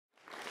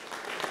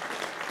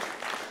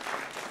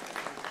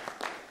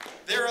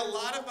There are a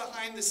lot of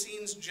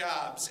behind-the-scenes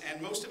jobs,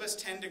 and most of us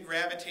tend to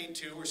gravitate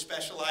to or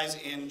specialize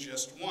in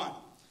just one.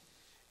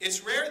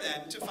 It's rare,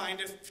 then, to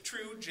find a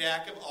true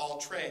jack of all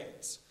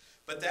trades.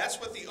 But that's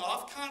what the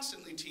Off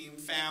Constantly team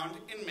found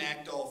in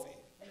Mac Dolphy.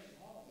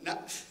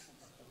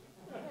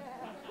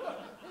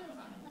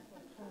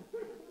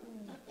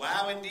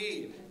 Wow,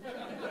 indeed.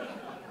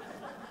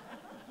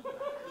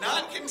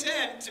 Not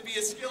content to be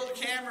a skilled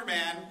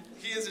cameraman,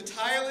 he is a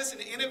tireless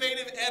and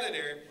innovative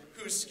editor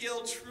whose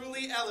skill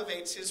truly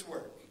elevates his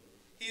work.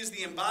 He is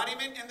the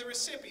embodiment and the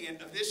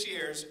recipient of this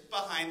year's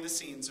Behind the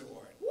Scenes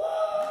Award.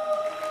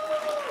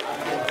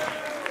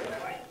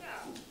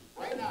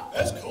 Right now.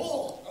 That's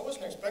cool. I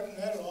wasn't expecting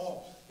that at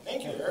all.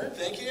 Thank you, Eric.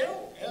 Thank you.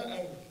 Yeah,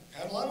 I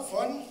had a lot of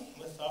fun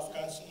with Off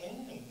Constantly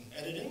and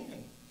editing.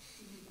 And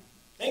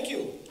thank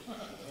you.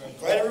 I'm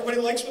glad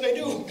everybody likes what I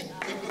do.